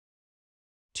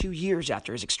2 years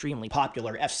after his extremely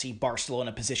popular FC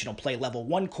Barcelona positional play Level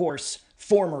 1 course,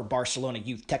 former Barcelona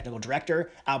youth technical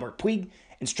director Albert Puig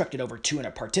instructed over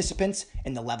 200 participants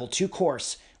in the Level 2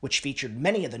 course, which featured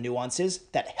many of the nuances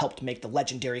that helped make the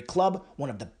legendary club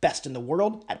one of the best in the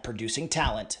world at producing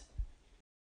talent.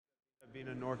 Being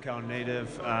a NorCal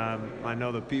native, I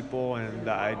know the people and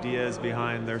the ideas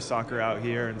behind their soccer out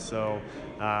here, and so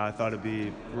I thought it'd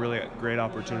be really a great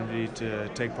opportunity to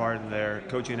take part in their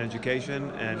coaching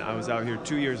education. And I was out here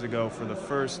 2 years ago for the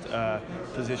first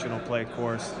positional play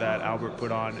course that Albert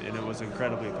put on, and it was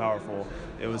incredibly powerful.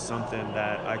 It was something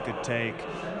that I could take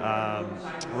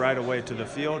right away to the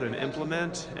field and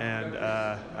implement, and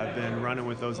I've been running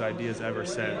with those ideas ever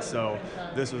since. So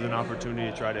this was an opportunity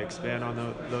to try to expand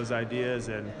on those ideas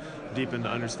and deepen the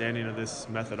understanding of this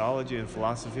methodology and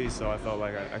philosophy, so I felt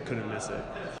like I couldn't miss it.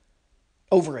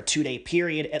 Over a 2-day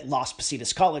period at Las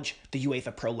Positas College, the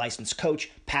UEFA Pro licensed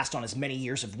coach passed on his many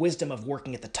years of wisdom of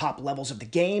working at the top levels of the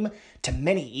game to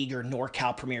many eager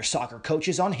NorCal Premier Soccer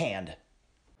coaches on hand.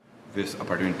 This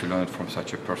opportunity to learn from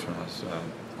such a person as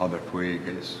Albert Puig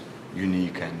is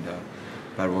unique, and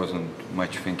there wasn't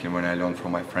much thinking when I learned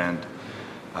from my friend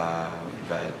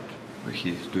that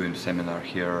he's doing a seminar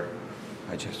here.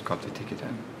 I just got the ticket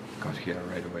and got here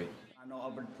right away. I know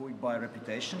Albert Puig by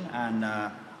reputation, and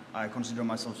I consider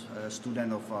myself a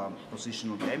student of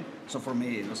positional game. So for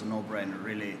me, it was a no-brainer,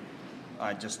 really.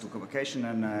 I just took a vacation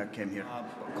and came here.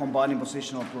 Combining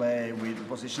positional play with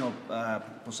positional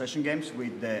possession games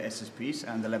with the SSPs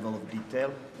and the level of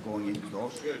detail going into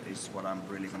those is what I'm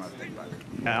really going to take back.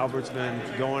 Albert's been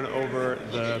going over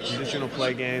the positional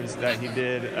play games that he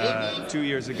did 2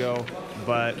 years ago,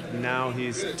 but now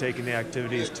he's taking the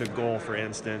activities to goal, for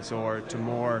instance, or to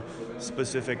more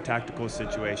specific tactical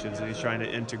situations, and he's trying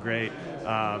to integrate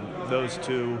those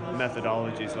two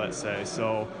methodologies, let's say.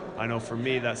 So I know for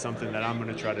me that's something that I'm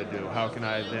going to try to do. How can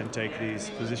I then take these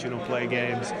positional play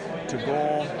games to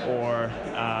goal, or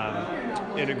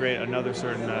integrate another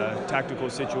certain tactical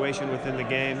situation within the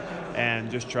game and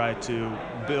just try to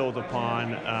build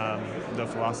upon the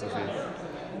philosophy.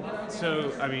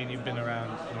 So, I mean, you've been around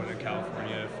Northern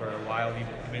California for a while.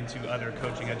 You've been to other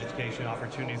coaching education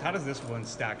opportunities. How does this one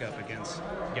stack up against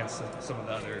some of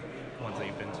the other ones that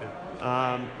you've been to?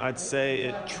 I'd say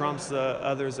it trumps the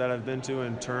others that I've been to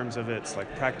in terms of its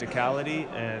practicality,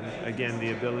 and again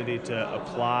the ability to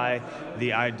apply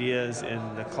the ideas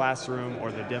in the classroom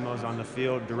or the demos on the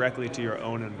field directly to your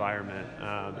own environment,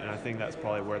 and I think that's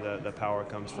probably where the power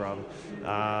comes from.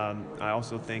 I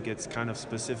also think it's kind of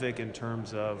specific in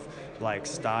terms of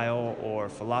style or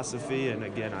philosophy, and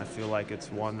again I feel like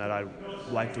it's one that I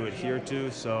like to adhere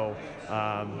to, so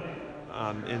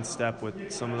I'm in step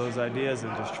with some of those ideas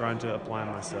and just trying to apply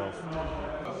them myself.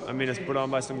 I mean, it's put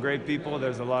on by some great people.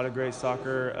 There's a lot of great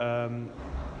soccer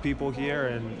people here,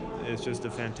 and it's just a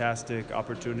fantastic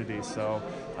opportunity. So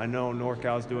I know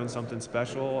NorCal is doing something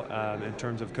special in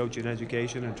terms of coaching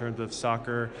education, in terms of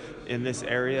soccer in this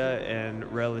area and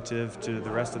relative to the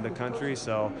rest of the country.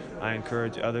 So I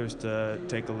encourage others to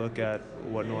take a look at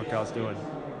what NorCal is doing.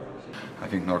 I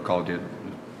think NorCal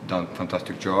done a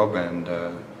fantastic job, and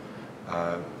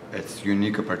it's a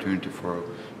unique opportunity for,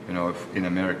 in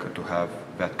America to have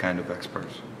that kind of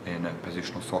experts in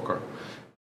positional soccer.